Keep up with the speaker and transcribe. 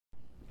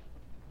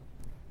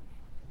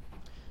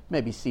may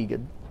be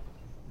seated.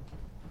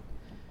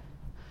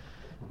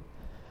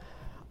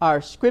 Our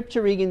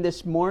scripture reading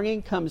this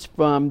morning comes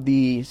from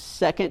the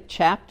second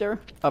chapter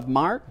of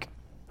Mark.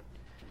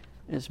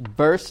 It's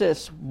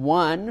verses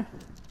 1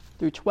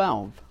 through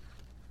 12.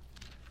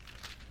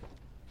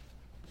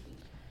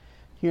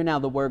 Hear now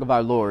the word of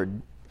our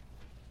Lord.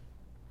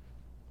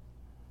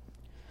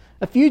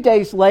 A few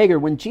days later,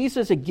 when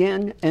Jesus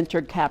again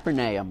entered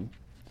Capernaum,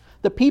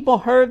 the people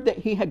heard that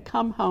he had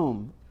come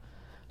home.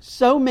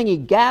 So many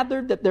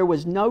gathered that there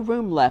was no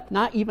room left,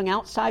 not even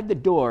outside the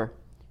door,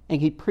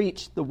 and he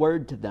preached the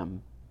word to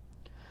them.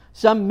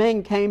 Some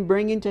men came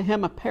bringing to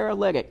him a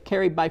paralytic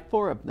carried by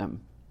 4 of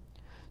them.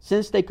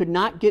 Since they could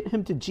not get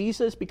him to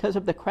Jesus because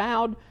of the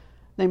crowd,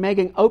 they made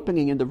an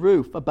opening in the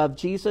roof above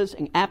Jesus,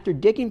 and after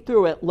digging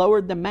through it,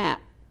 lowered the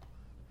mat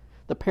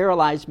the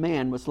paralyzed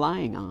man was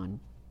lying on.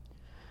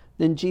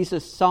 Then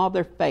Jesus saw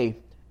their faith.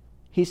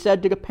 He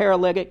said to the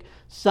paralytic,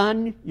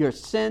 "Son, your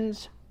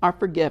sins are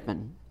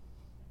forgiven."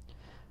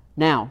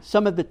 Now,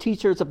 some of the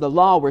teachers of the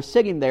law were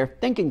sitting there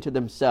thinking to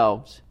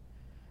themselves,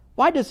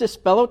 "Why does this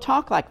fellow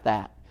talk like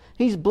that?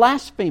 He's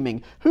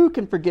blaspheming. Who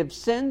can forgive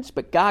sins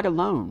but God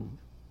alone?"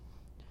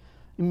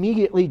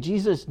 Immediately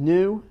Jesus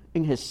knew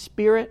in his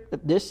spirit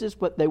that this is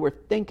what they were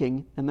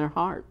thinking in their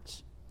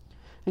hearts.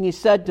 And he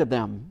said to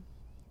them,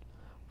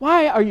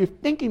 "Why are you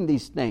thinking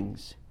these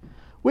things?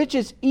 Which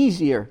is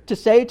easier, to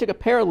say to the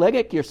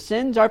paralytic, 'Your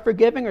sins are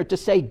forgiven,' or to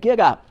say, 'Get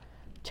up,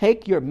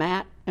 take your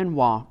mat and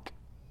walk'?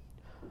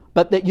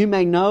 But that you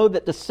may know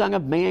that the Son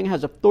of Man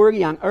has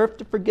authority on earth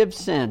to forgive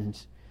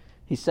sins,"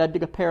 he said to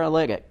the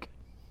paralytic,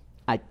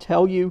 "I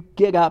tell you,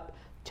 get up,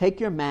 take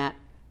your mat,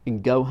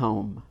 and go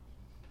home."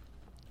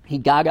 He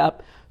got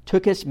up,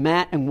 took his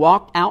mat, and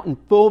walked out in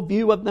full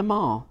view of them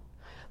all.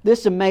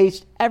 This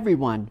amazed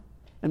everyone,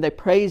 and they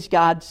praised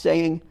God,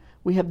 saying,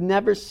 "We have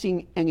never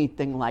seen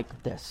anything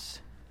like this."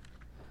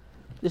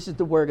 This is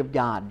the word of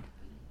God.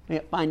 May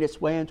it find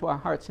its way into our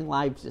hearts and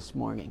lives this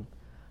morning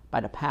by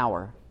the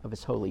power of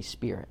his Holy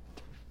Spirit.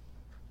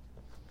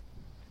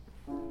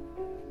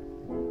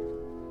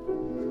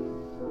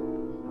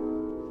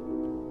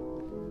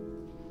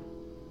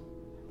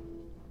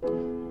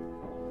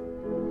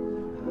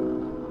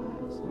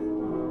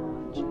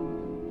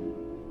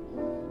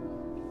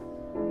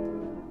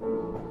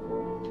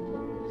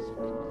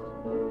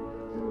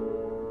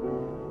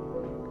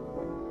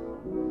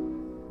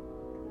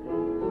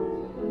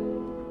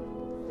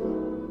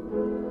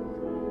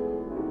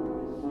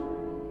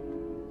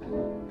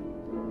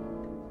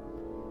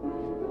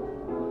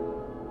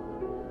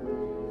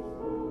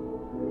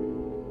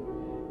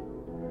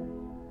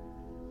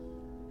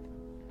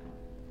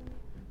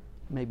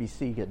 May be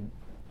seated.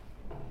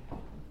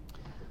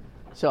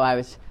 So I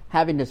was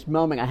having this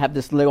moment. I have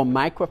this little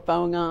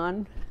microphone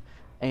on,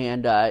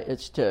 and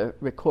it's to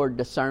record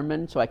the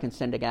sermon so I can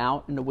send it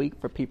out in the week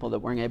for people that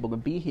weren't able to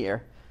be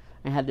here.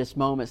 I had this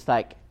moment. It's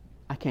like,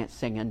 I can't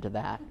sing into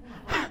that.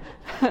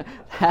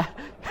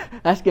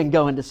 That's going to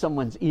go into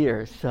someone's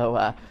ears.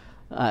 So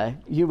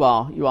you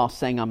all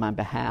sing on my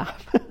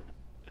behalf.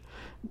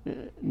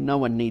 No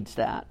one needs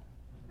that.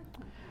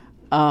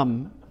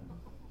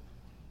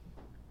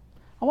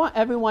 I want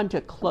everyone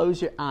to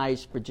close your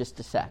eyes for just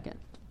a second.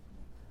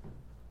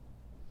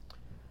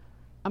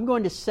 I'm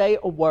going to say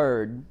a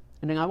word,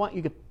 and then I want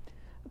you to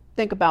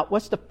think about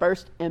what's the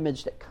first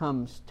image that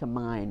comes to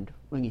mind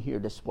when you hear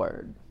this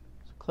word.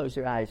 So close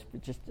your eyes for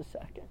just a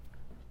second.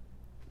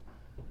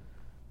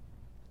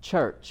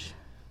 Church.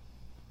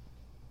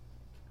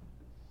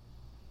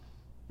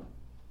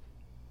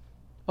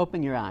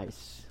 Open your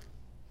eyes.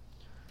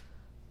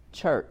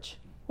 Church.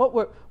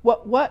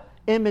 What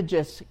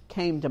images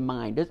came to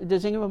mind?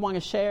 Does anyone want to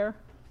share?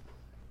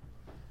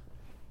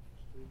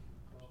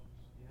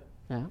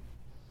 Yeah.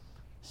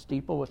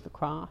 Steeple with the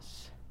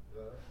cross.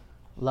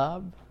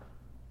 Love.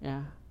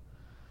 Yeah.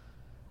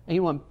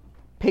 Anyone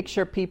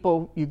picture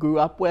people you grew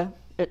up with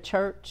at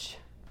church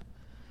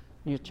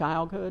in your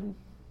childhood?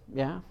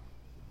 Yeah.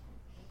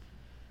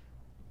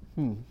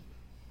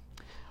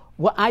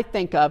 What I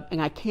think of,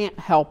 and I can't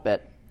help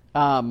it,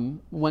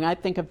 when I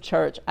think of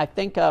church, I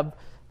think of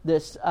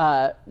this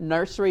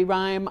nursery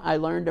rhyme I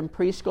learned in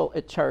preschool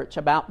at church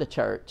about the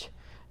church.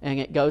 And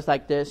it goes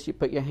like this. You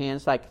put your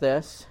hands like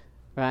this,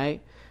 right?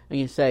 And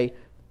you say,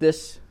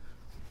 "This,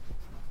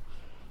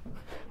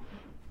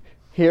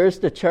 here's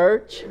the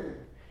church.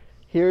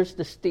 Here's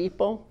the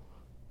steeple.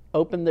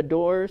 Open the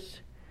doors.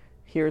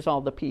 Here's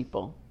all the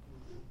people."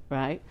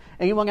 Right?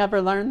 Anyone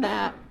ever learned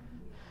that?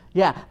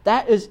 Yeah,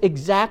 that is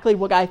exactly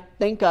what I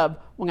think of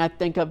when I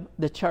think of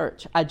the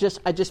church. I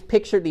just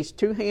picture these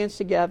two hands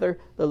together,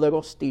 the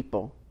little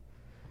steeple.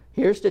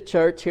 Here's the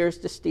church, here's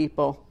the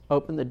steeple,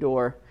 open the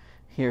door,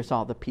 here's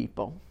all the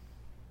people.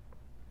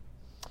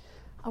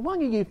 I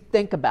want you to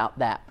think about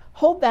that.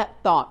 Hold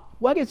that thought.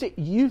 What is it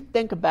you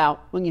think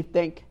about when you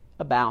think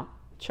about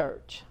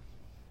church?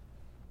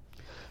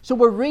 So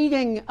we're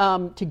reading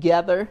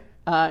together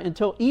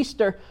until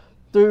Easter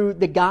through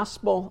the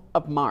Gospel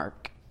of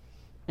Mark.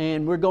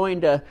 And we're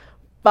going to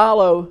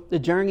follow the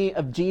journey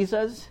of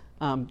Jesus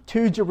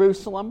to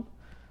Jerusalem,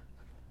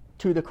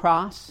 to the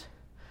cross,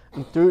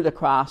 and through the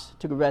cross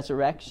to the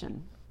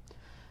resurrection.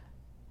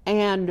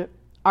 And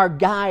our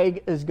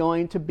guide is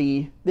going to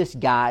be this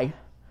guy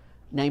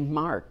named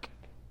Mark,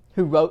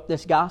 who wrote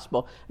this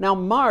gospel. Now,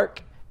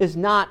 Mark is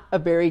not a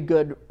very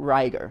good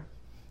writer.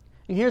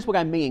 And here's what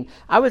I mean.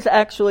 I was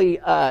actually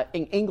an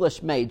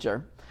English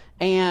major,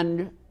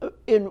 and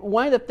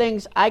one of the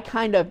things I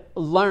kind of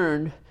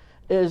learned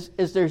is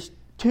there's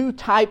two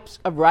types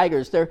of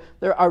writers. There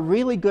are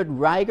really good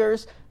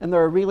writers, and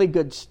there are really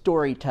good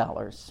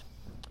storytellers,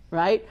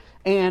 right?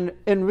 And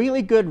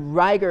really good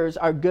writers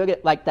are good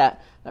at like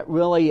that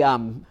really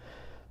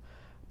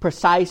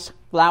precise,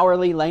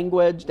 flowery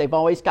language. They've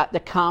always got the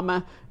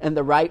comma in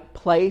the right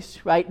place,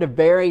 right? They're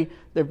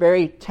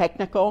very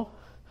technical.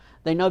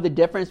 They know the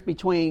difference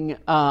between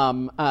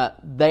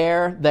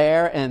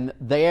there, and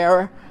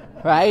there,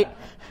 right?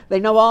 They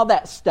know all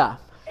that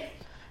stuff.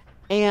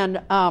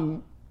 And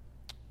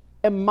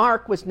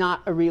Mark was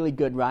not a really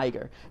good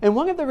writer. And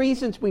one of the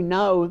reasons we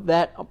know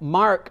that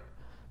Mark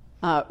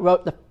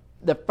wrote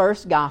the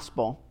first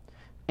gospel,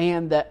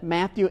 and that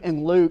Matthew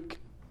and Luke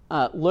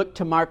looked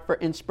to Mark for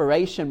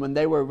inspiration when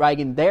they were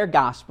writing their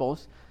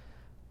gospels,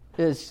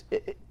 is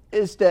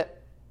that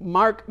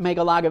Mark made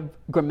a lot of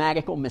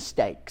grammatical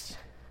mistakes.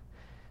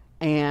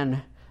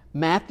 And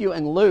Matthew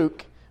and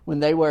Luke, when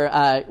they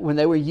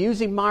were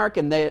using Mark,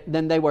 and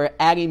then they were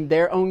adding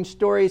their own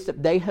stories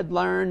that they had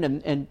learned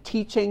and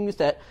teachings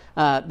that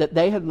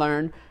they had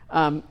learned,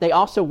 they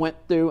also went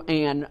through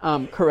and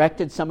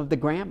corrected some of the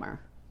grammar.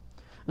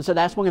 And so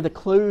that's one of the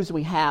clues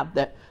we have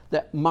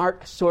that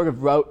Mark sort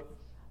of wrote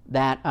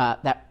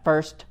that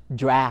first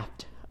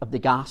draft of the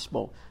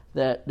gospel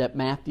that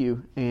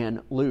Matthew and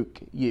Luke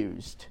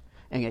used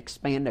and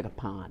expanded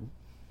upon.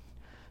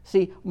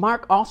 See,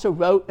 Mark also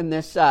wrote in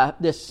this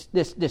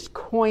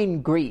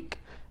Koine Greek,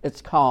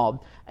 it's called.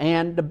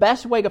 And the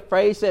best way to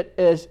phrase it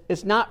is,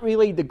 it's not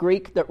really the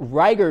Greek that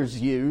writers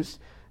use.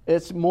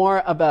 It's more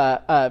of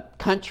a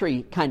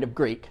country kind of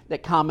Greek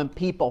that common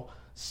people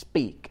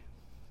speak.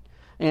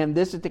 And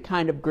this is the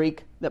kind of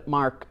Greek that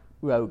Mark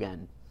wrote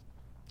in.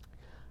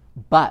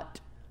 But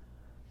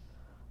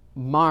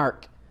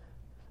Mark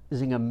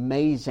is an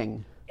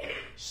amazing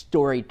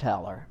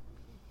storyteller.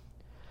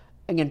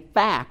 And in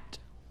fact,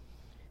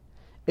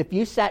 if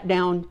you sat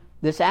down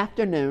this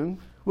afternoon,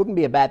 wouldn't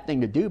be a bad thing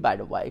to do, by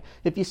the way.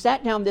 If you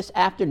sat down this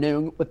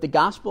afternoon with the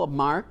Gospel of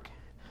Mark,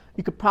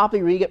 you could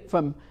probably read it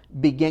from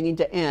beginning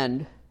to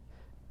end,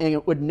 and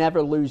it would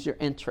never lose your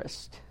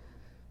interest.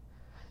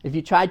 If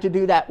you tried to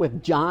do that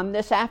with John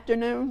this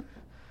afternoon,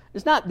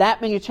 it's not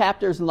that many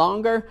chapters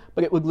longer,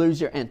 but it would lose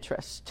your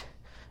interest.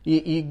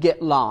 You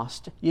get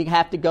lost. You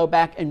have to go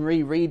back and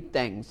reread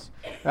things,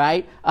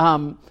 right?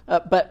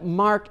 But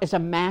Mark is a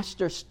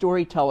master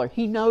storyteller.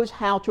 He knows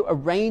how to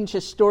arrange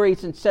his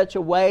stories in such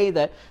a way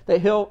that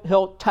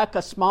he'll tuck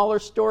a smaller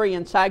story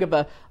inside of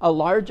a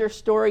larger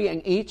story,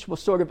 and each will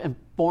sort of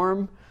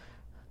inform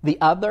the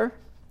other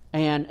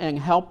and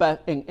help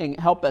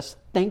us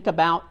think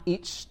about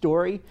each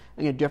story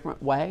in a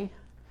different way.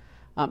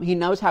 He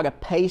knows how to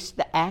pace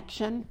the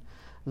action.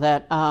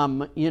 That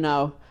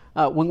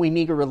when we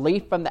need a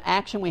relief from the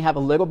action, we have a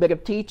little bit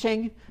of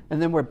teaching,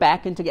 and then we're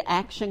back into the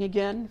action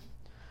again.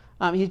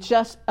 He's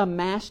just a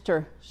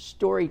master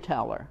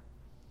storyteller.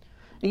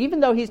 And even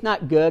though he's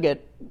not good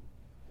at,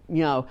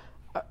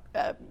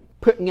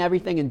 putting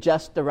everything in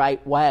just the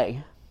right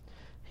way,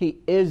 he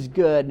is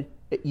good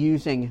at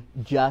using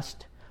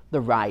just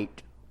the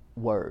right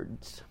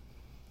words.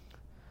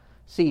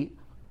 See,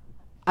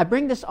 I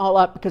bring this all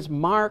up because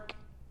Mark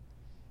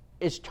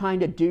is trying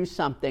to do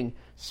something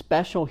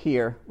special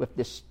here with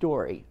this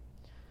story.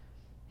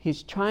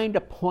 He's trying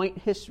to point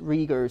his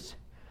readers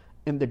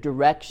in the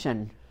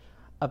direction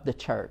of the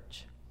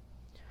church.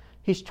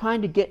 He's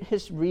trying to get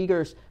his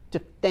readers to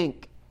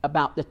think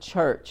about the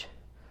church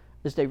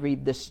as they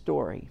read this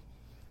story.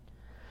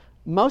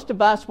 Most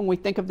of us, when we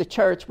think of the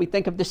church, we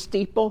think of the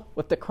steeple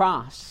with the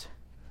cross.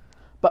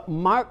 But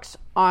Mark's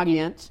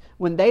audience,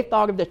 when they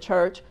thought of the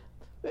church,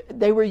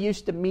 they were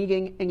used to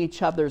meeting in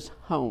each other's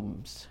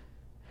homes.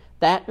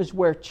 That is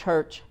where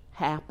church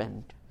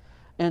happened.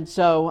 And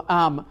so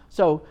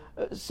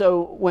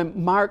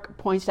when Mark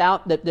points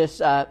out that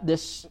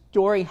this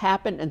story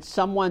happened in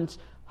someone's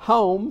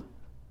home,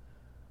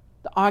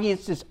 the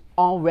audience is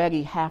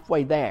already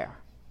halfway there.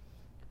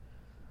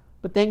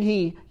 But then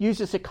he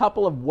uses a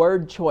couple of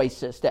word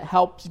choices that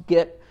helps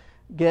get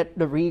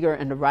the reader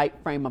in the right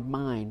frame of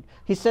mind.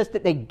 He says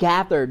that they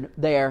gathered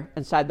there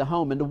inside the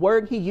home. And the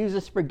word he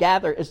uses for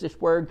gather is this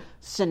word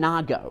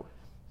synagogue.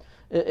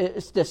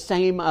 It's the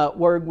same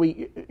word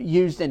we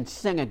used in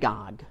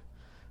synagogue.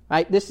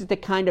 Right? This is the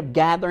kind of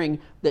gathering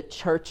that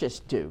churches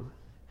do.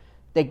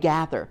 They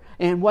gather.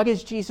 And what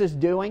is Jesus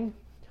doing?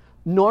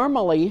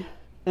 Normally,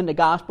 in the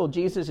gospel,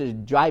 Jesus is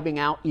driving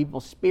out evil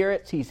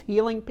spirits. He's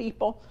healing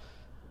people.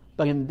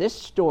 But in this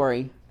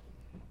story,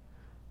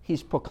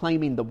 he's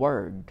proclaiming the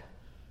word.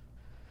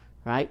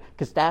 Right?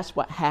 Because that's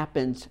what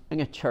happens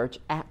in a church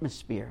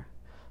atmosphere.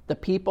 The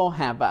people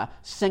have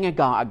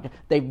synagogued.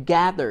 They've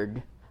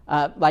gathered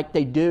like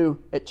they do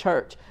at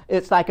church.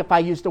 It's like if I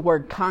use the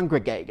word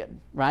congregated,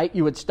 right?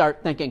 You would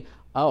start thinking,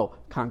 oh,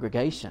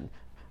 congregation.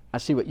 I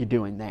see what you're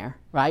doing there,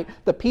 right?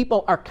 The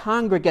people are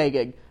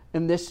congregated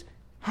in this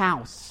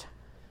house,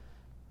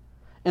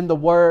 and the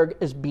word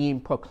is being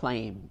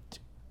proclaimed.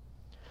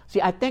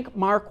 See, I think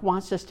Mark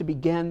wants us to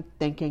begin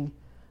thinking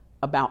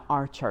about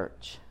our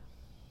church.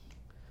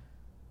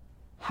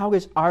 How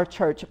does our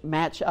church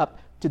match up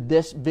to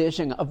this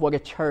vision of what a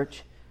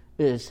church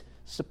is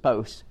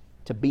supposed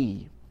to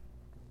be?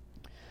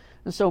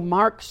 And so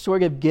Mark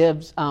sort of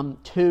gives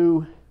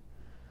two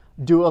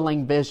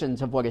dueling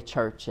visions of what a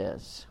church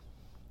is.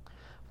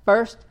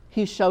 First,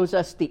 he shows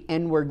us the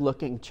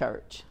inward-looking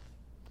church.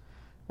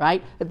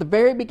 Right? At the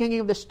very beginning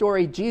of the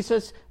story,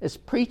 Jesus is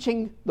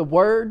preaching the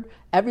word.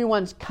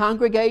 Everyone's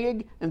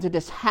congregated into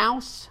this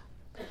house,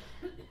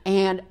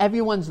 and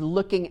everyone's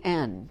looking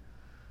in.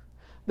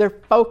 They're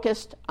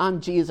focused on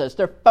Jesus.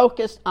 They're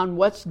focused on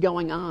what's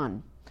going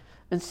on.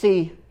 And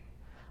see,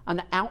 on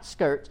the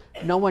outskirts,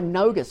 no one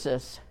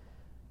notices.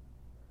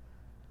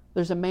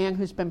 There's a man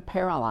who's been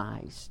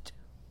paralyzed.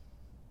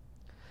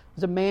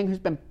 There's a man who's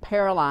been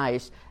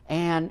paralyzed,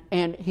 and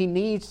he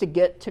needs to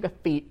get to the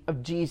feet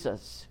of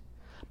Jesus.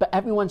 But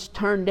everyone's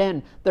turned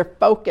in. They're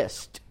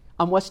focused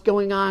on what's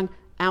going on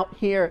out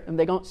here, and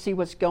they don't see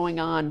what's going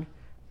on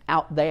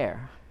out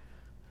there.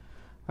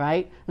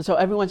 Right? And so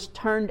everyone's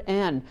turned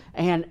in,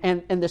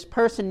 and this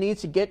person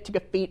needs to get to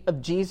the feet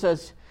of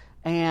Jesus,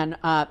 and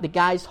the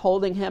guys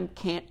holding him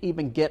can't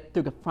even get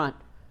through the front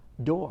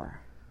door.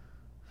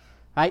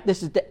 Right?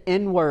 This is the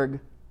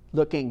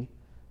inward-looking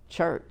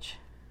church.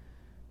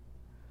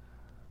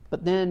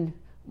 But then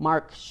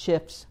Mark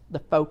shifts the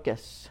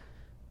focus.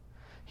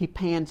 He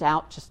pans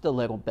out just a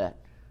little bit.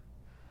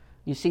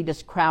 You see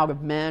this crowd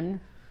of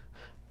men.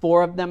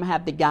 4 of them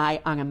have the guy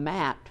on a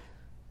mat.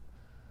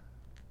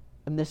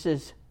 And this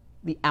is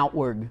the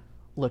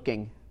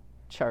outward-looking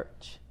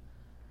church.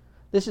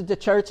 This is the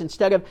church,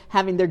 instead of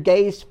having their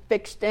gaze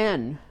fixed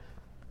into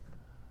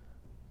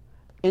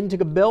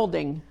the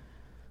building,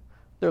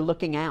 they're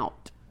looking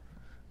out.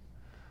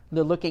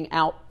 They're looking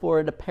out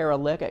for the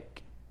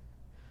paralytic.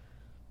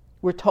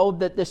 We're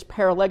told that this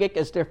paralytic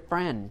is their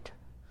friend.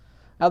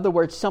 In other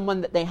words,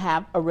 someone that they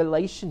have a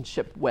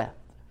relationship with.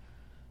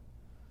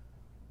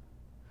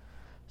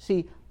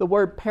 See, the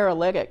word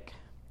paralytic,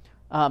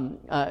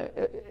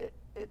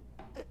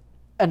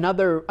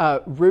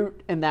 another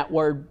root in that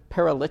word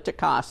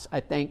paralytikos, I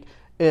think,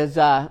 is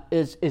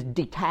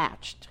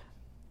detached,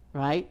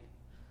 right?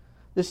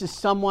 This is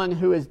someone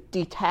who is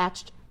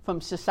detached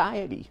from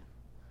society.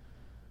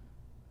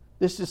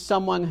 This is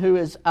someone who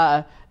is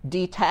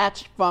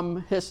detached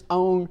from his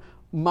own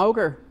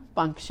motor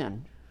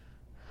function.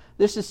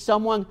 This is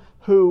someone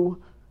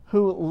who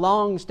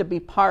longs to be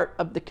part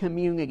of the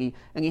community,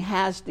 and he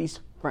has these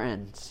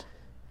friends,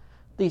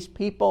 these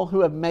people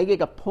who have made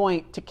it a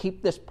point to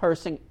keep this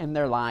person in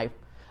their life.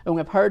 And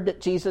we've heard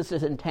that Jesus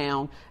is in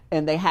town,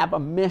 and they have a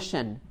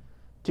mission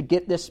to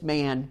get this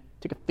man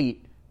to the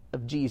feet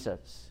of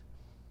Jesus.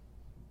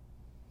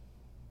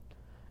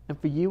 And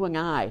for you and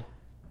I,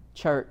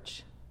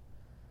 church,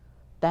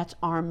 that's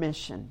our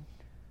mission.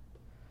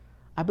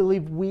 I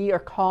believe we are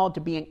called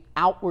to be an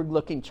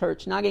outward-looking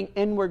church, not an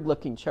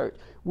inward-looking church.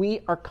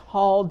 We are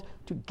called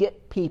to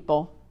get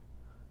people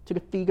to the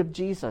feet of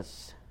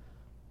Jesus.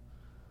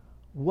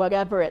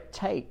 Whatever it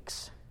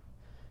takes,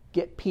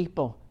 get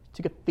people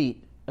to the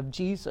feet of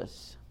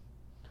Jesus.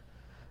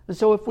 And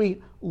so if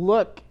we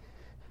look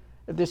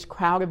at this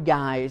crowd of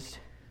guys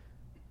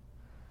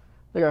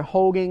that are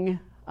holding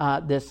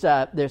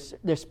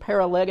this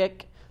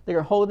paralytic, they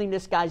are holding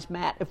this guy's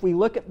mat. If we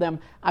look at them,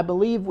 I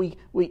believe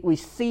we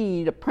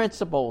see the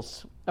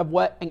principles of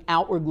what an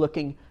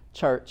outward-looking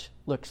church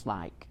looks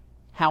like,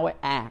 how it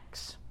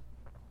acts.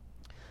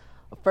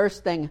 The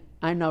first thing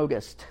I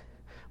noticed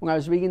when I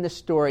was reading this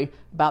story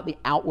about the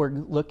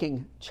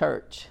outward-looking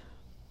church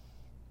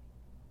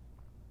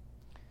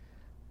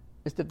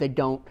is that they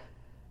don't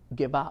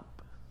give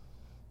up.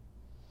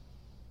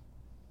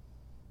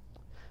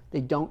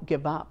 They don't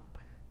give up.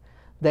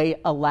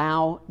 They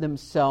allow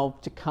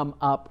themselves to come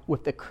up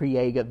with a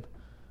creative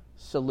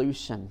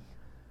solution.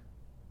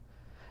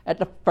 At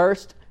the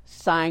first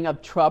sign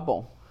of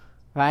trouble,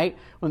 right?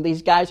 When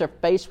these guys are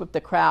faced with the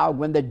crowd,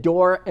 when the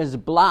door is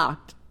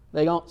blocked,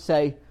 they don't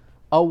say,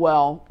 oh,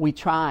 well, we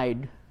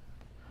tried.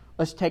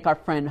 Let's take our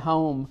friend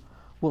home.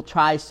 We'll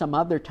try some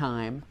other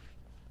time.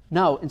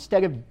 No,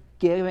 instead of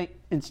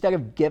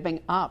giving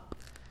up,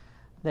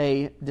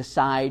 they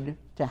decide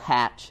to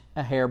hatch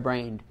a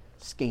harebrained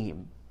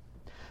scheme.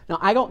 Now,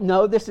 I don't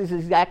know this is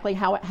exactly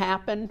how it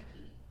happened,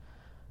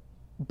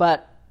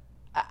 but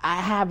I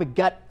have a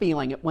gut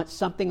feeling it went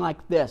something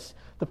like this.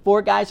 The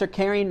 4 guys are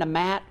carrying the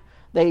mat.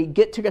 They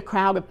get to the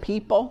crowd of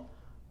people,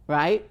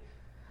 right?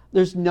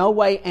 There's no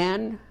way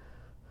in.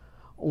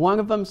 One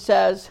of them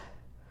says,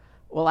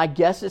 well, I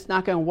guess it's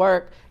not going to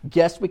work.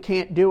 Guess we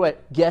can't do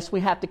it. Guess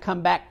we have to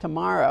come back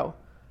tomorrow.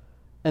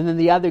 And then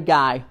the other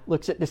guy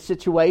looks at the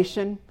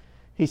situation.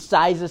 He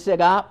sizes it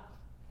up.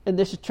 And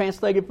this is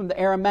translated from the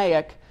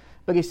Aramaic.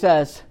 But he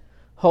says,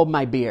 hold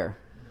my beer.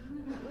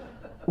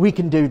 We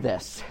can do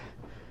this,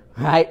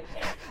 right?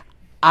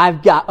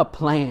 I've got a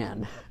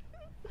plan.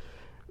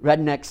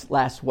 Redneck's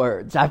last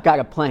words. I've got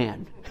a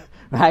plan,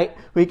 right?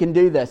 We can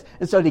do this.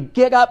 And so to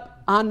get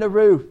up on the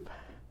roof,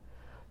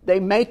 they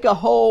make a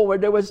hole where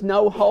there was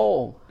no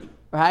hole,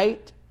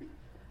 right?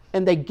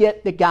 And they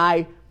get the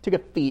guy to the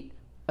feet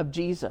of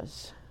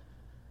Jesus.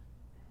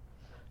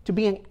 To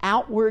be an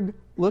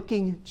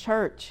outward-looking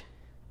church,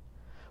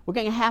 we're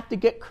going to have to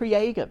get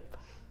creative.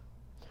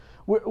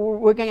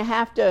 We're going to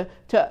have to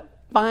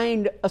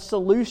find a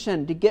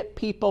solution to get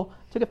people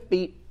to the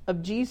feet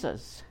of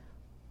Jesus.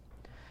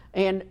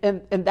 And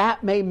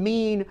that may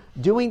mean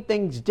doing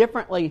things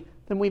differently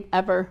than we've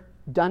ever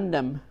done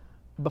them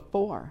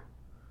before.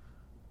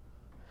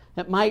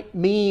 It might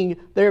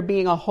mean there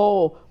being a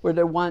hole where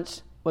there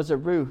once was a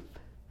roof.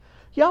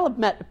 Y'all have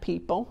met the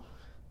people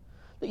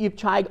that you've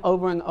tried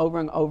over and over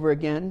and over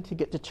again to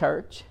get to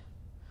church,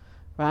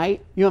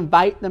 right? You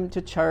invite them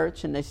to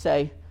church and they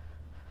say,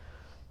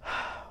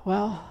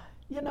 well,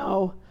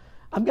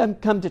 I'm going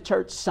to come to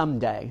church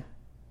someday.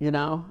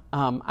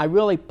 I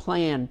really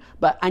plan,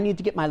 but I need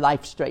to get my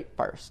life straight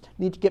first. I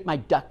need to get my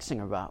ducks in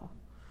a row.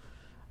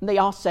 And they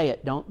all say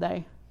it, don't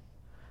they?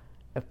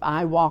 If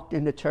I walked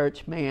into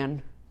church,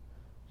 man,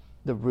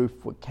 the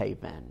roof would cave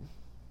in.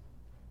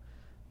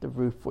 The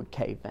roof would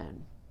cave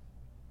in.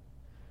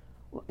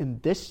 Well, in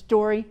this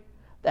story,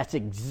 that's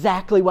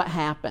exactly what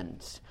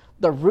happens.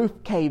 The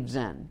roof caves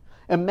in.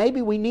 And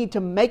maybe we need to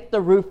make the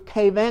roof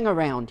cave in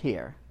around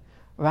here,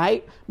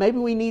 right? Maybe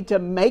we need to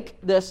make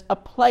this a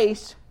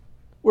place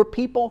where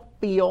people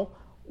feel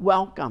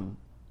welcome.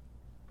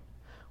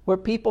 Where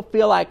people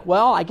feel like,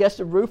 well, I guess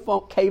the roof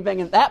won't cave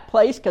in that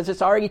place because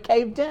it's already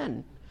caved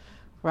in,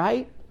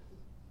 right?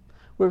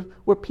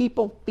 Where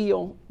people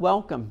feel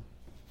welcome.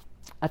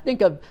 I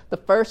think of the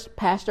first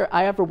pastor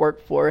I ever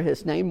worked for.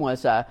 His name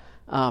was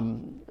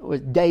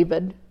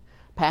David,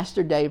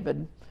 Pastor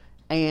David.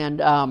 And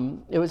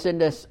it was in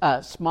this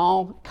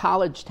small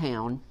college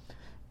town.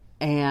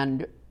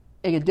 And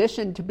in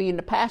addition to being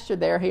the pastor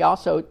there, he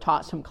also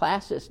taught some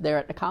classes there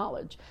at the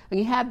college. And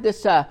he had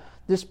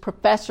this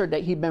professor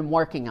that he'd been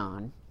working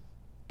on,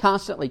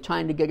 constantly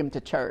trying to get him to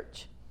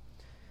church.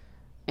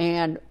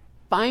 And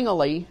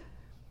finally,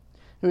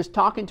 he was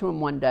talking to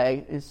him one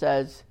day and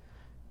says,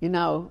 why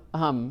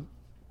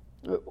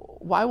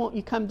won't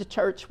you come to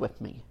church with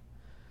me?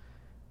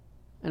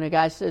 And the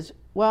guy says,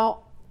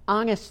 well,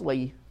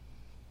 honestly,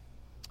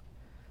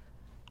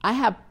 I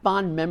have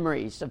fond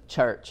memories of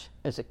church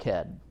as a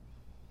kid.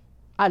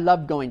 I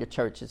loved going to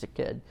church as a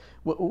kid.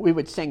 We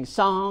would sing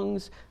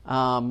songs.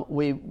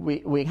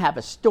 We have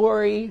a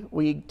story.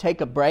 We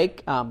take a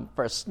break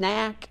for a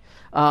snack.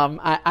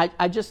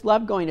 I just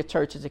loved going to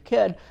church as a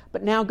kid.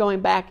 But now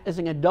going back as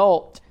an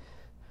adult,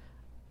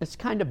 it's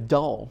kind of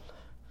dull.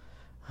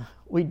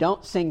 We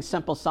don't sing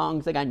simple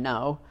songs that I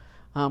know.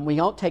 We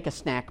don't take a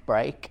snack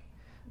break.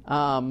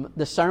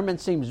 The sermon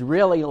seems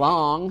really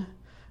long,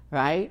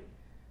 right?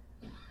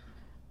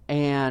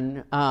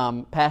 And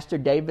Pastor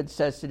David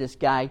says to this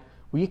guy,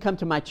 will you come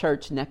to my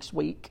church next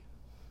week?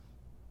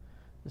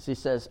 So he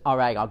says, all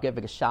right, I'll give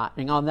it a shot.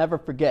 And I'll never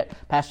forget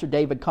Pastor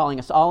David calling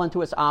us all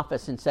into his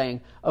office and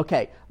saying,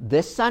 okay,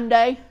 this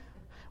Sunday,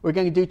 we're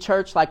going to do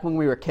church like when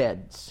we were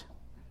kids.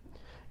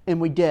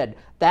 And we did.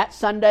 That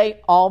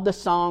Sunday, all the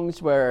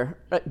songs were,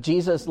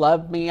 Jesus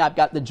loved me, I've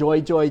got the joy,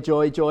 joy,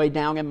 joy, joy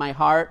down in my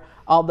heart,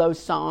 all those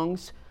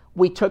songs.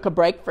 We took a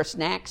break for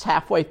snacks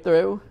halfway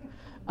through.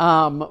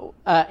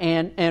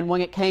 And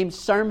when it came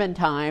sermon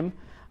time,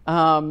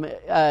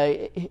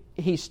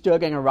 he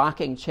stood in a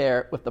rocking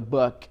chair with a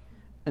book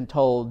and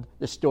told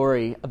the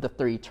story of the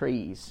three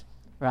trees,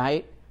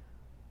 right?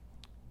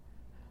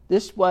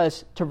 This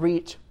was to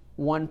reach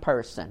one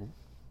person.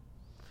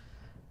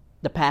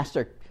 The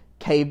pastor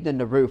caved in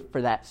the roof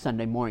for that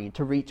Sunday morning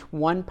to reach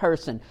one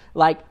person,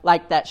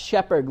 like that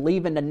shepherd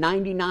leaving the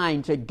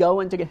 99 to go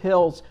into the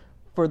hills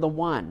for the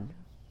one.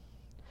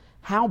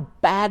 How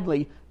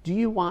badly do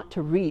you want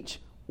to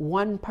reach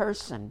one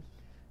person?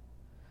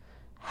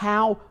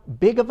 How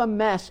big of a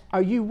mess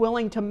are you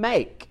willing to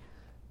make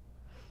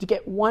to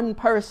get one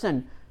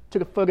person to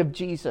the foot of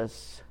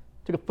Jesus,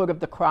 to the foot of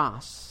the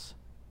cross?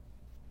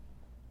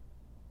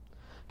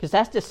 Because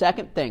that's the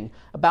second thing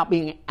about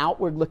being an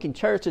outward-looking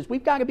church is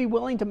we've got to be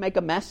willing to make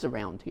a mess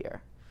around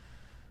here.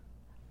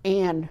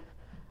 And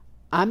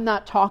I'm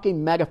not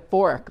talking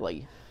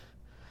metaphorically.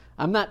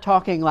 I'm not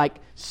talking like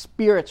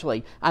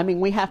spiritually. I mean,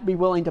 we have to be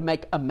willing to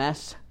make a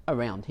mess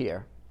around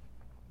here.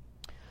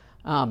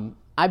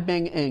 I've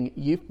been in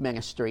youth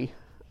ministry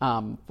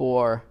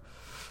for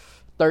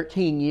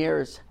 13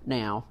 years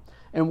now.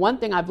 And one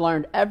thing I've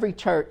learned, every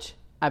church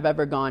I've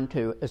ever gone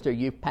to as their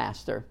youth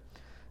pastor,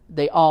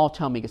 they all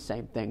tell me the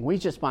same thing. We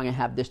just want to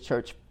have this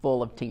church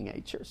full of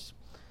teenagers.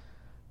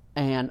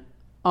 And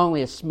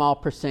only a small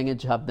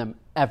percentage of them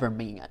ever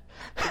mean it.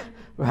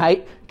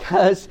 Right?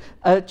 Because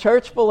a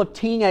church full of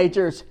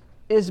teenagers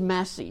is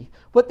messy.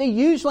 What they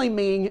usually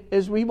mean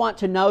is we want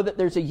to know that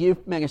there's a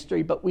youth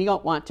ministry, but we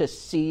don't want to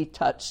see,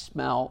 touch,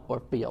 smell, or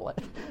feel it,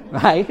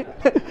 right?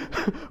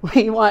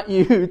 We want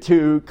you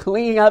to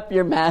clean up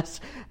your mess,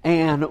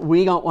 and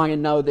we don't want to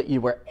know that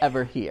you were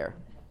ever here.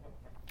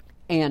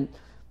 And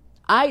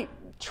I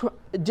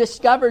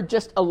discovered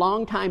just a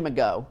long time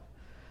ago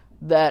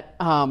that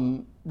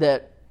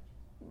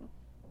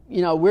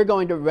we're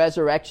going to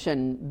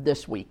Resurrection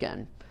this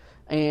weekend,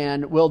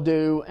 and we'll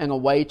do an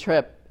away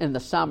trip in the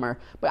summer.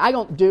 But I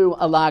don't do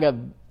a lot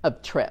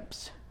of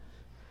trips,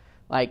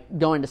 like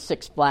going to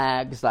Six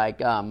Flags,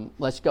 like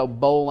let's go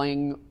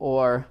bowling,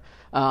 or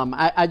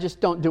I just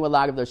don't do a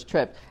lot of those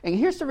trips. And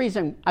here's the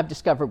reason I've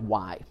discovered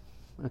why,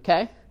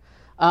 okay?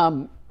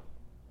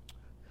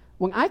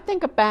 When I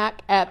think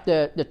back at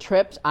the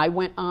trips I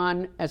went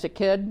on as a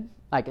kid,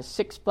 like a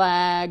Six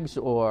Flags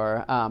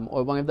or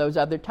one of those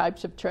other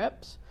types of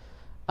trips,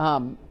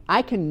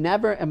 I can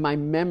never in my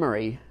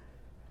memory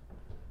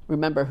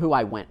remember who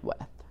I went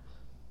with.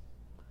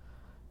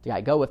 Did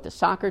I go with the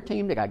soccer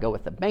team? Did I go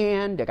with the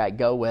band? Did I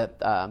go with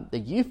the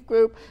youth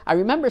group? I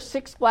remember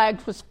Six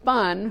Flags was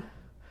fun,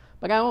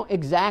 but I don't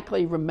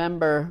exactly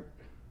remember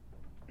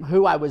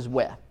who I was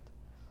with.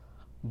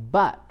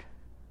 But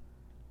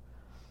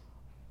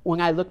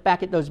when I look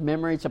back at those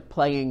memories of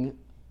playing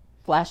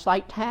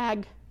flashlight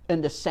tag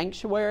in the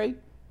sanctuary,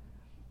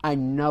 I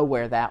know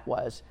where that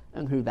was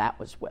and who that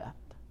was with.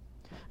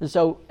 And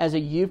so as a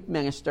youth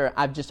minister,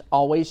 I've just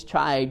always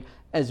tried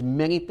as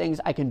many things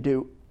I can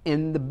do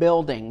in the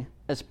building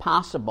as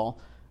possible,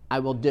 I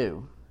will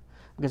do.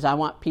 Because I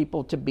want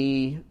people to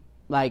be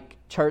like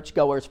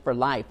churchgoers for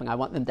life, and I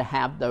want them to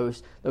have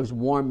those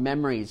warm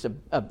memories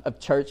of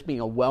church being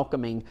a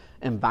welcoming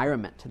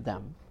environment to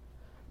them.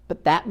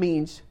 But that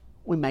means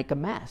we make a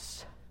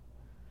mess.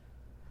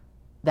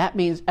 That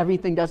means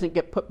everything doesn't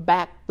get put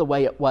back the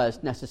way it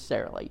was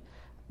necessarily.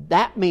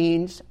 That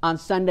means on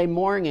Sunday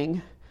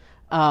morning,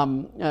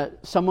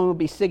 someone will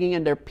be sitting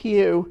in their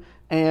pew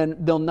and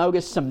they'll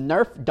notice some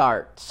Nerf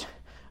darts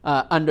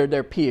under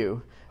their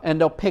pew.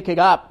 And they'll pick it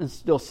up and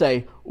they'll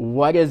say,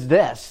 "What is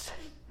this?"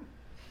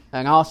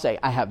 And I'll say,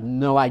 "I have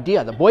no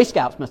idea. The Boy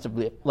Scouts must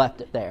have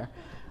left it there."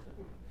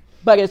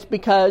 But it's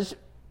because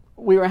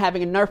we were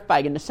having a Nerf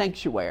fight in the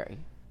sanctuary.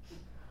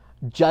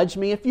 Judge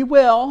me if you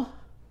will,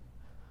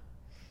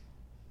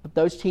 but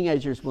those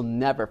teenagers will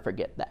never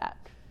forget that.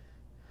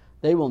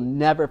 They will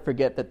never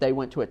forget that they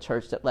went to a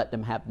church that let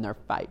them have Nerf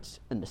fights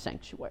in the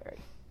sanctuary.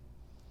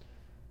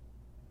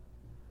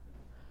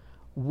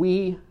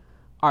 We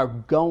are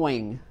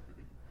going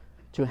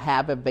to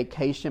have a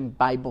vacation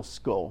Bible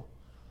school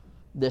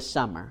this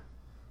summer,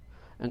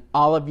 and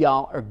all of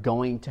y'all are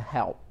going to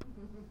help.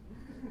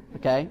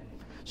 Okay?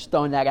 Just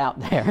throwing that out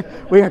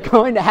there. We are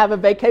going to have a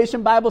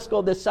vacation Bible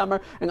school this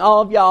summer, and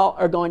all of y'all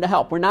are going to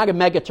help. We're not a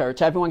mega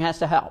church. Everyone has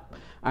to help.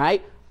 All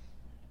right?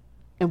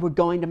 And we're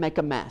going to make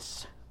a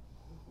mess.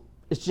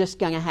 It's just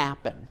going to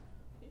happen.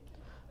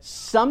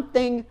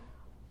 Something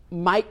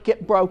might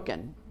get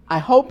broken. I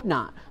hope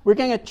not. We're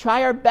going to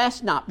try our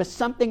best not, but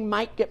something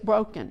might get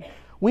broken.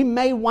 We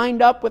may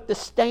wind up with the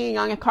stain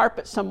on a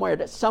carpet somewhere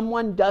that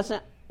someone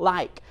doesn't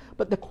like.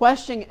 But the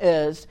question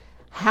is,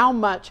 how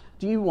much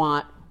do you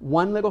want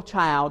one little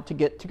child to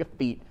get to the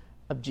feet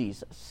of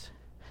Jesus?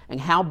 And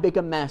how big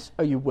a mess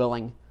are you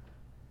willing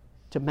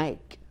to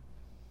make?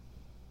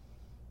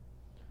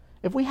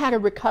 If we had a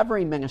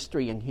recovery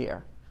ministry in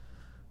here,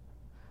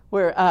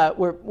 where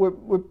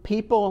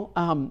people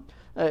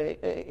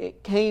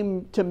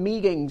came to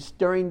meetings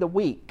during the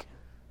week,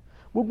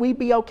 would we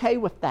be okay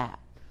with that?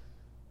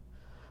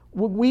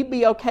 Would we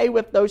be okay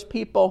with those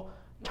people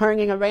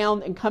turning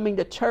around and coming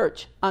to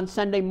church on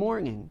Sunday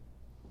morning?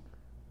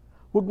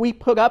 Would we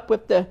put up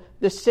with the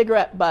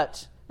cigarette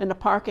butts in the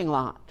parking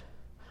lot?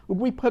 Would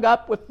we put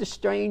up with the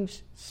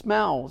strange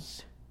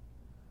smells?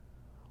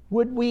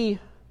 Would we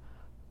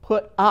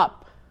put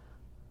up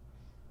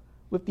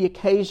with the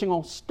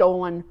occasional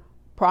stolen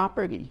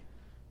property?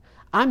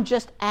 I'm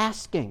just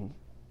asking,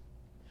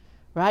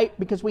 right?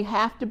 Because we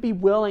have to be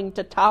willing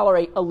to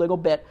tolerate a little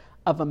bit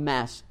of a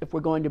mess if we're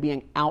going to be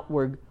an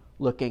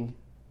outward-looking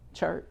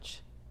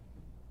church.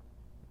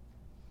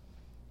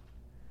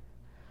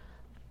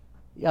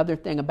 The other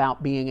thing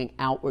about being an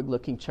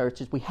outward-looking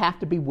church is we have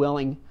to be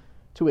willing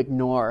to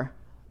ignore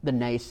the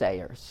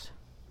naysayers,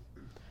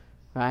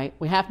 right?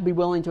 We have to be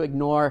willing to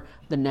ignore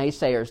the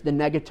naysayers, the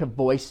negative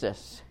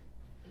voices.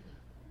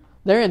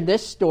 They're in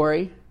this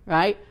story,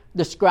 right?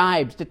 The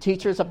scribes, the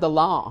teachers of the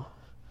law.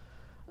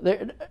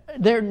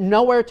 They're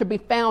nowhere to be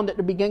found at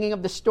the beginning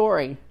of the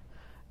story.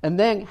 And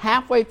then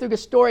halfway through the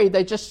story,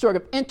 they just sort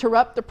of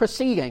interrupt the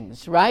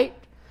proceedings, right?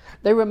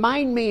 They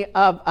remind me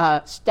of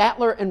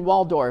Statler and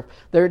Waldorf.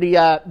 They're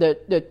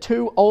the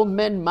two old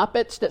men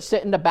Muppets that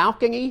sit in the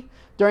balcony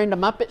during the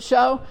Muppet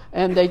Show,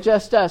 and they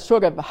just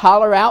sort of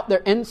holler out their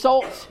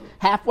insults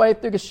halfway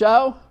through the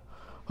show.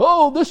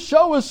 "Oh, this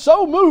show is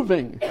so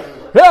moving.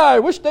 Yeah, I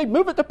wish they'd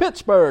move it to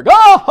Pittsburgh."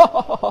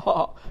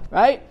 Oh,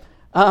 right?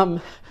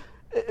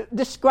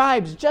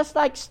 describes, just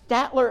like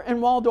Statler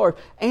and Waldorf,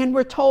 and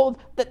we're told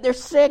that they're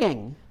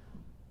sitting,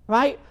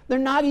 right? They're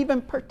not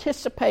even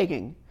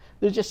participating.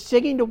 They're just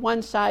sitting to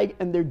one side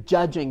and they're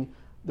judging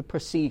the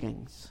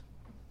proceedings.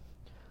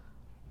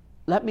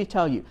 Let me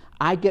tell you,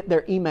 I get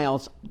their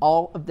emails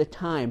all of the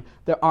time.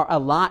 There are a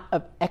lot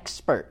of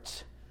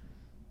experts.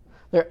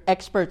 They're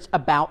experts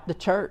about the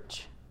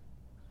church,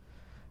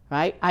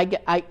 right? I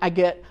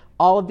get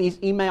all of these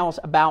emails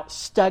about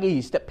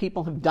studies that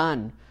people have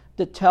done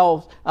to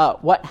tell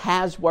what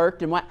has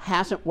worked and what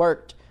hasn't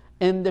worked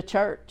in the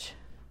church,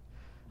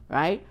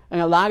 right?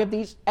 And a lot of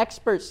these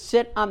experts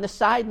sit on the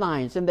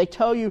sidelines and they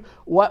tell you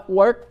what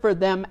worked for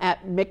them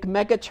at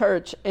McMega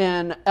Church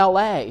in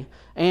L.A.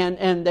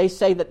 And they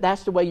say that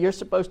that's the way you're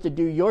supposed to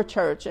do your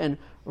church in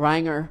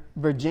Ranger,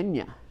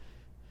 Virginia,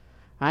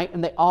 right?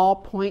 And they all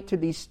point to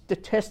these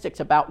statistics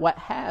about what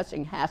has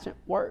and hasn't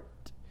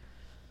worked.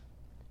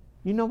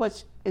 You know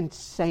what's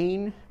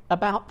insane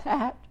about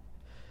that?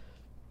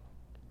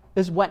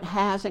 Is what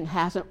has and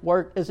hasn't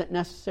worked isn't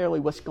necessarily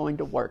what's going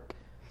to work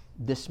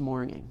this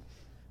morning.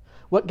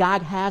 What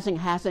God has and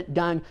hasn't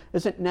done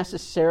isn't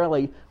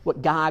necessarily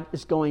what God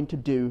is going to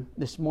do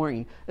this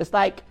morning. It's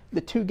like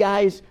the two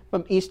guys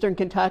from Eastern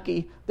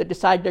Kentucky that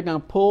decide they're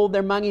going to pull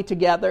their money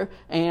together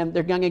and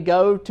they're going to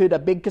go to the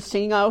big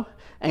casino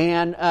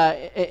and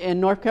in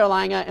North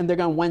Carolina and they're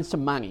going to win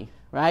some money,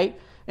 right?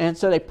 And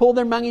so they pull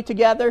their money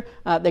together.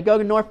 They go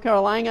to North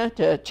Carolina,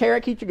 to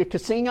Cherokee, to the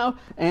casino,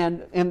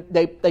 and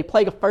they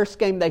play the first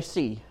game they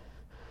see.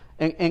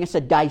 And it's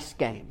a dice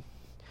game.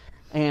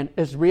 And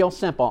it's real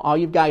simple. All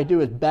you've got to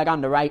do is bet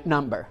on the right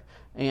number,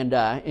 and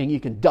you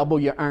can double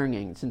your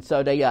earnings. And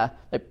so they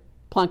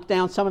plunk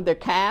down some of their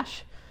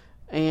cash,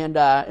 and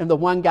the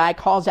one guy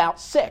calls out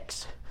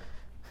 6.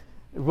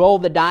 Roll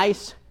the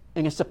dice,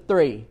 and it's a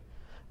 3.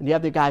 And the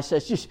other guy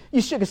says,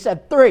 you should have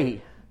said 3,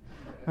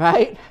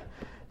 right?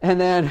 And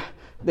then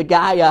the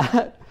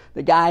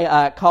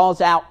guy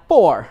calls out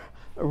 4.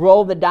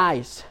 Roll the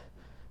dice,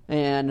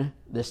 and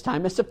this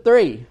time it's a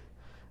 3.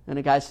 And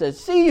the guy says,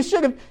 "See, you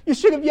should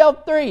have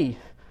yelled 3."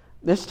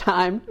 This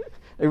time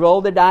they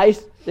roll the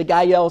dice. The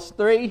guy yells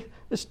 3.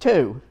 It's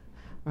 2,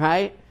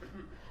 right?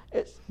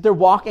 They're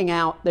walking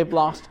out. They've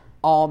lost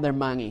all their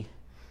money.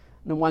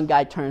 And the one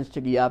guy turns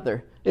to the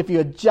other. "If you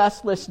had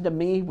just listened to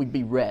me, we'd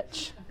be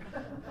rich."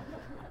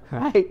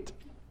 Right?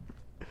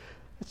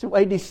 That's the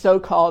way these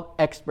so-called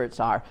experts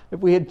are.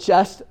 If we had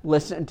just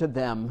listened to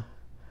them,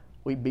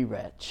 we'd be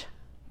rich,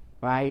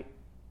 right?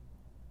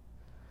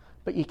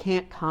 But you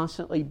can't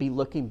constantly be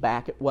looking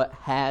back at what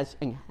has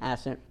and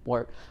hasn't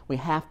worked. We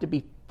have to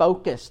be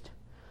focused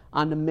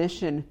on the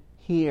mission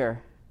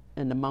here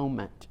in the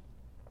moment.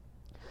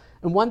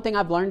 And one thing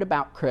I've learned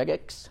about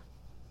critics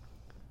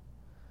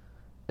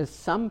is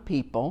some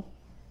people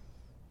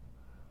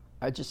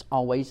are just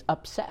always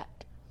upset.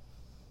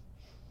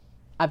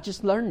 I've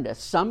just learned this.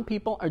 Some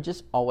people are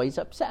just always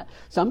upset.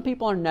 Some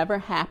people are never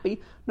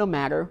happy no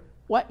matter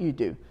what you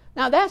do.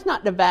 Now, that's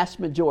not the vast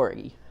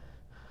majority.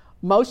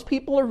 Most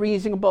people are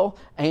reasonable,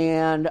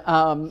 and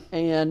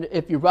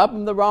if you rub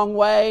them the wrong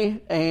way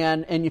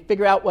and you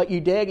figure out what you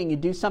did and you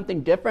do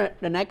something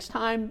different the next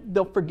time,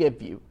 they'll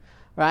forgive you,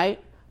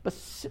 right?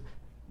 But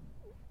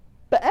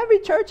every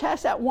church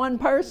has that one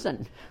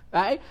person,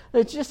 right?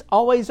 That's just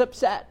always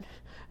upset.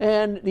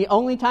 And the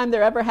only time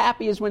they're ever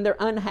happy is when they're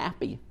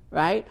unhappy,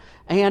 right?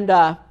 And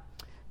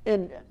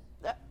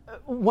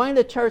one of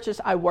the churches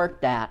I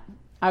worked at,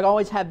 I'd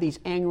always have these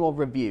annual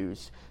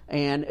reviews.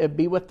 And it'd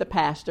be with the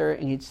pastor,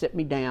 and he'd sit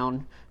me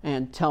down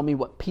and tell me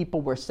what people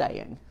were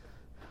saying.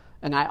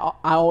 And I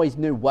always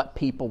knew what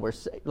people were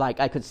saying. Like,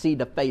 I could see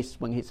the face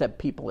when he said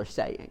people are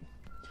saying.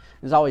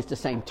 It was always the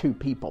same 2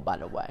 people, by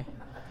the way.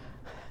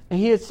 And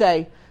he would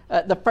say,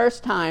 the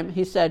first time,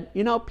 he said,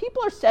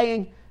 people are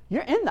saying,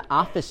 you're in the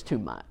office too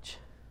much.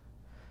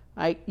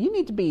 Right? You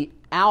need to be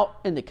out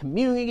in the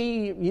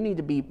community. You need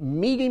to be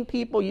meeting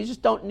people. You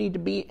just don't need to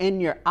be in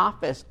your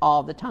office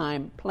all the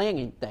time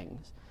planning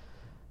things.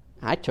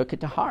 I took it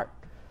to heart.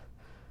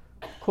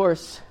 Of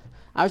course,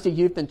 I was a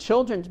youth and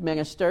children's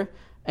minister,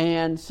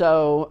 and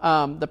so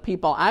the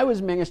people I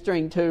was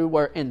ministering to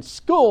were in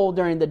school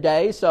during the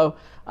day. So,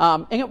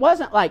 and it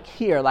wasn't like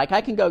here. Like, I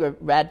can go to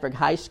Radford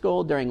High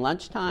School during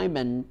lunchtime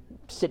and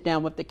sit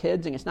down with the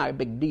kids, and it's not a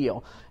big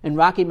deal. In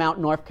Rocky Mount,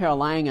 North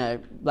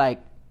Carolina,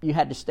 like, you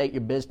had to state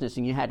your business,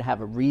 and you had to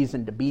have a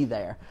reason to be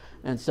there.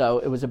 And so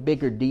it was a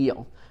bigger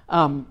deal.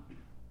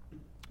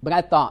 But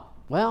I thought,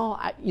 well,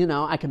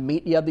 I can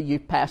meet the other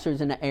youth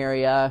pastors in the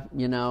area,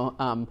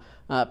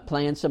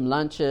 plan some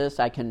lunches.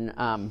 I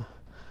can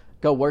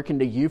go work in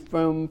the youth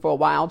room for a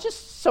while,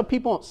 just so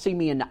people won't see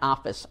me in the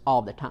office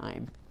all the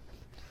time.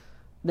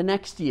 The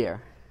next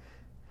year,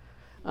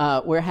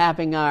 we're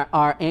having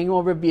our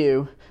annual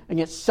review, and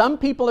yet some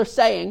people are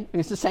saying, and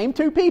it's the same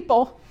 2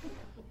 people,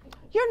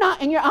 "You're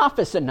not in your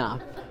office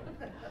enough.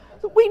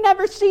 We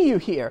never see you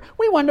here.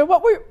 We wonder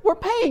what we're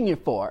paying you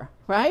for,"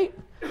 right?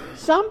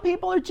 Some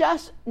people are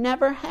just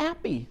never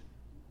happy.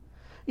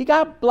 You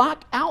got to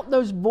block out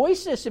those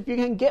voices if you're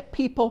going to get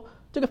people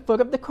to the foot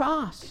of the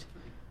cross.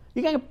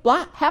 You're going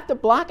to have to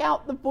block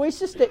out the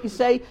voices that you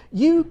say,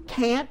 you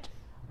can't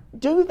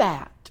do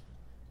that.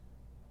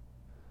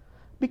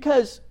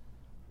 Because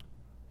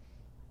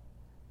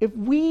if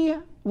we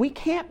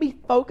can't be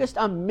focused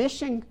on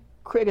mission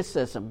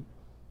criticism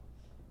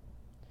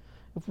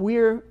if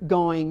we're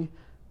going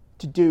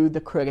to do the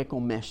critical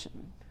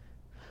mission.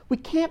 We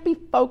can't be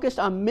focused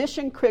on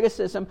mission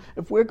criticism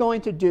if we're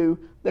going to do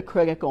the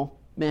critical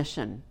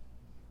mission.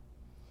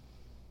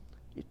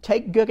 You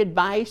take good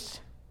advice,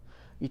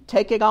 you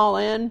take it all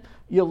in,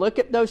 you look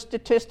at those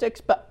statistics,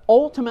 but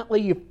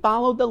ultimately you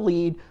follow the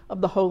lead of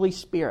the Holy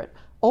Spirit.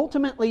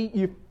 Ultimately,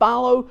 you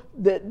follow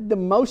the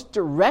most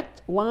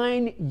direct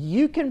line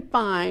you can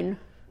find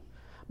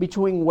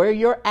between where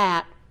you're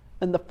at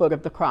and the foot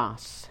of the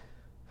cross.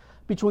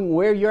 Between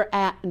where you're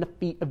at and the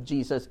feet of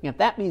Jesus. And if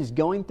that means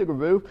going through the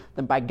roof,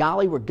 then by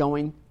golly, we're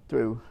going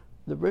through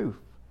the roof.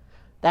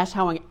 That's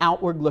how an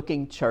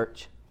outward-looking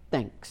church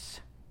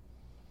thinks.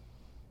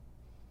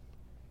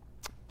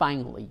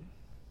 Finally,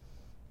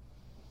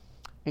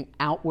 an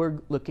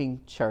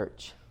outward-looking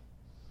church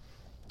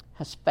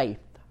has faith.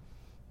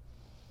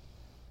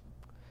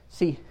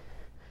 See,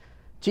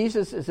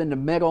 Jesus is in the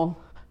middle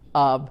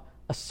of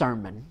a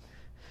sermon.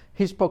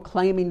 He's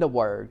proclaiming the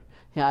word.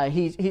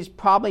 He's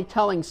probably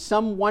telling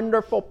some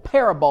wonderful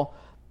parable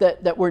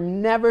that we're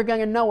never going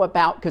to know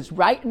about, because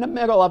right in the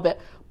middle of it,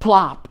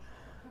 plop,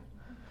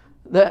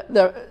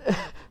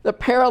 the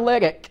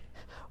paralytic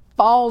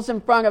falls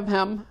in front of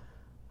him.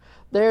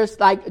 There's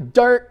like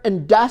dirt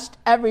and dust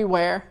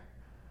everywhere.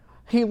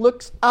 He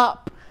looks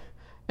up,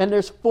 and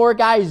there's 4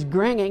 guys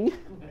grinning.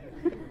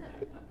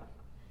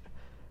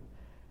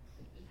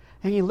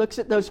 And he looks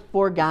at those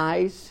 4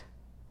 guys,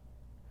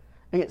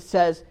 and it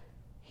says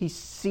he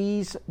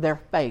sees their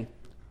faith.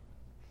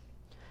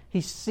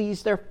 He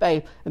sees their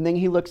faith, and then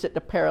he looks at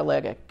the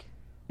paralytic,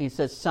 and he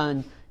says,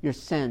 "Son, your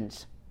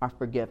sins are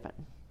forgiven."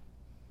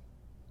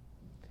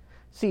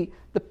 See,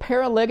 the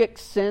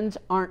paralytic's sins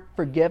aren't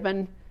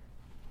forgiven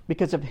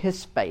because of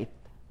his faith.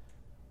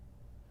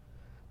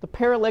 The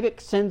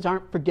paralytic's sins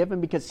aren't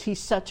forgiven because he's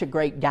such a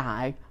great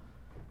guy.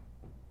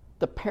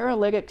 The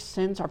paralytic's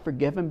sins are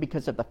forgiven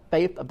because of the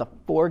faith of the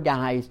 4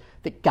 guys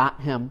that got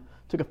him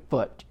to the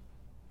foot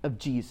of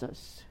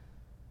Jesus.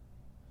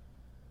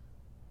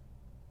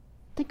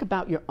 Think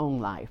about your own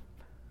life.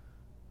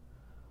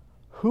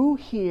 Who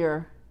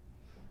here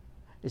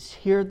is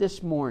here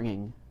this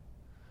morning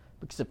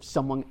because of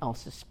someone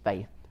else's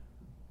faith?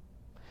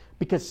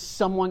 Because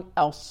someone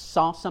else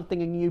saw something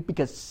in you?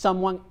 Because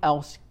someone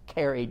else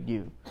carried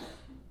you?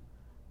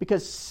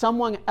 Because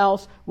someone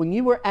else, when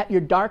you were at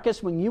your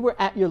darkest, when you were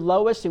at your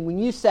lowest, and when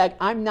you said,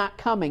 "I'm not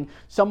coming,"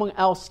 someone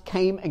else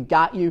came and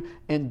got you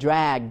and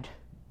dragged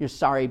your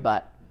sorry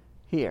butt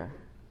here.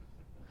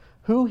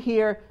 Who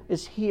here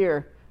is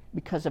here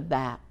because of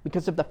that?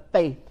 Because of the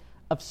faith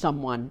of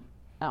someone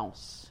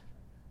else?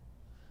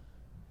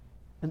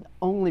 And the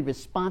only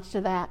response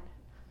to that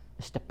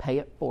is to pay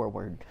it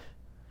forward.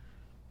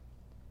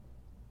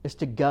 Is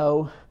to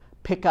go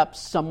pick up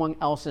someone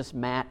else's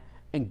mat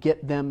and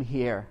get them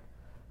here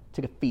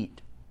to the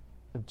feet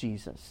of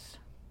Jesus.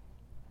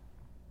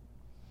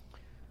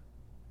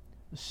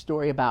 A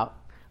story about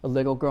a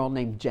little girl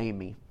named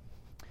Jamie.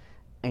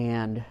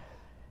 And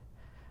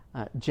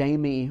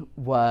Jamie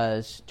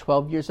was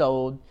 12 years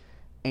old,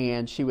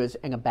 and she was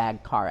in a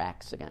bad car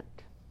accident.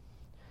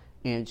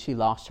 And she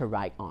lost her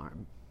right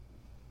arm.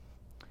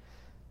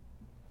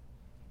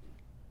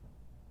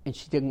 And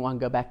she didn't want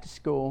to go back to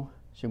school.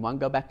 She didn't want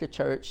to go back to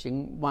church. She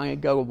didn't want to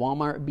go to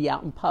Walmart and be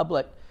out in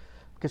public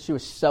because she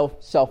was so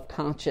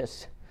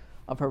self-conscious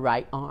of her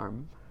right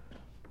arm.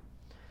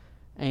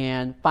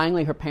 And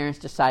finally her parents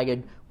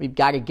decided, we've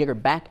got to get her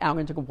back out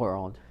into the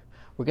world.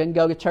 We're going to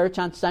go to church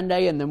on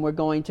Sunday, and then we're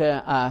going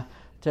to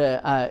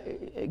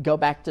go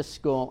back to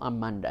school on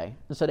Monday.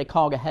 And so they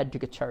called ahead to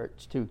the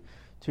church,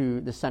 to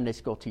the Sunday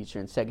school teacher,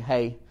 and said,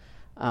 "Hey,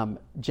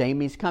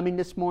 Jamie's coming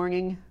this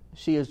morning.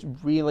 She is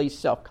really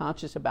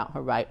self-conscious about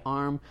her right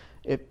arm.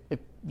 If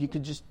you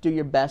could just do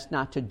your best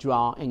not to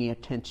draw any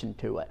attention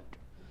to it."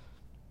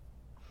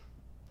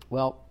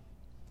 Well,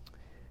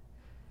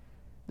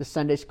 the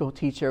Sunday school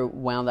teacher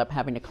wound up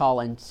having to call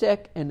in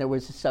sick, and there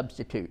was a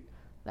substitute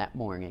that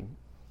morning.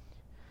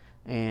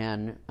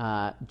 And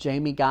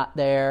Jamie got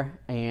there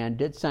and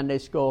did Sunday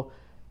school,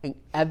 and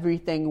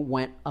everything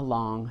went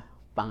along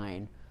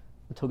fine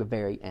until the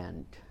very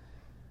end.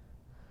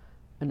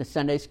 And the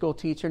Sunday school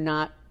teacher,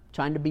 not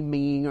trying to be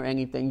mean or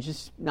anything,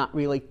 just not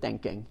really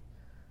thinking,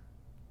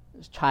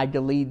 just tried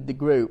to lead the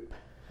group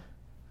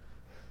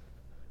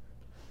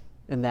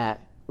in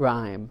that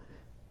rhyme.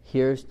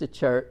 Here's the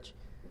church,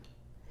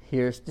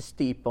 here's the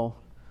steeple,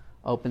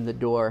 open the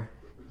door,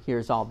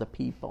 here's all the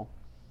people.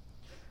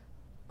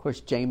 Of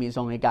course, Jamie's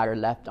only got her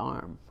left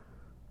arm.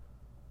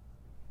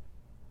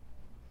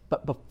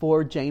 But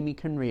before Jamie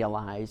can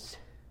realize,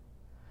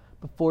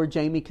 before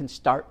Jamie can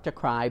start to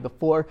cry,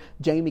 before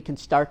Jamie can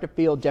start to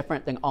feel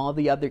different than all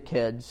the other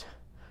kids,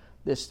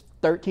 this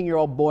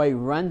 13-year-old boy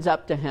runs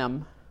up to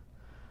him,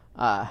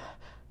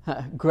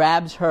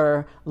 grabs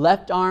her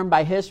left arm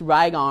by his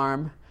right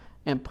arm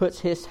and puts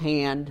his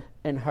hand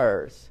in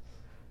hers.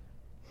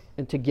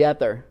 And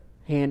together,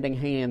 hand in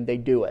hand, they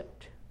do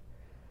it.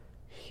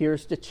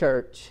 Here's the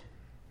church.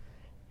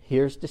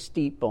 Here's the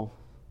steeple.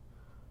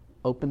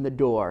 Open the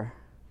door.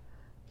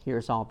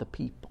 Here's all the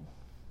people.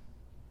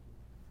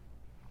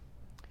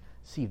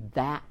 See,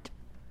 that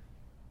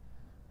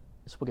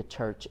is what a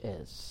church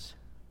is.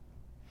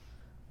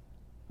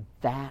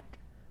 That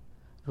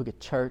is what a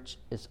church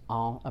is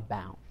all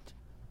about.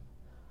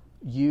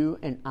 You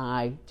and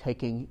I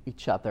taking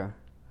each other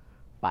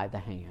by the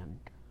hand.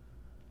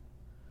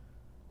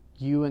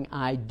 You and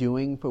I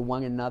doing for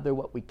one another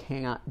what we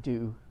cannot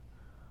do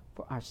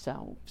for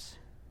ourselves.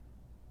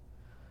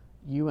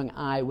 You and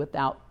I,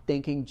 without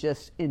thinking,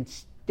 just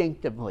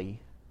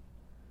instinctively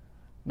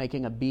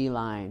making a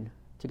beeline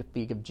to the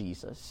feet of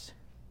Jesus.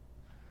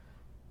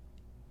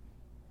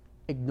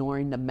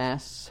 Ignoring the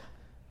mess,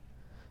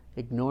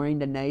 ignoring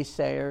the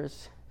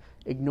naysayers,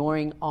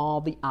 ignoring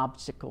all the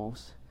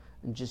obstacles,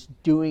 and just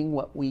doing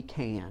what we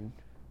can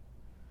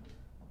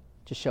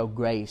to show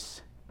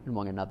grace in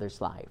one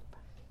another's life.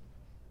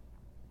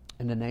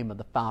 In the name of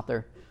the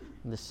Father,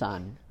 and the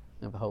Son,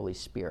 and of the Holy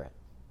Spirit.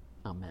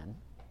 Amen.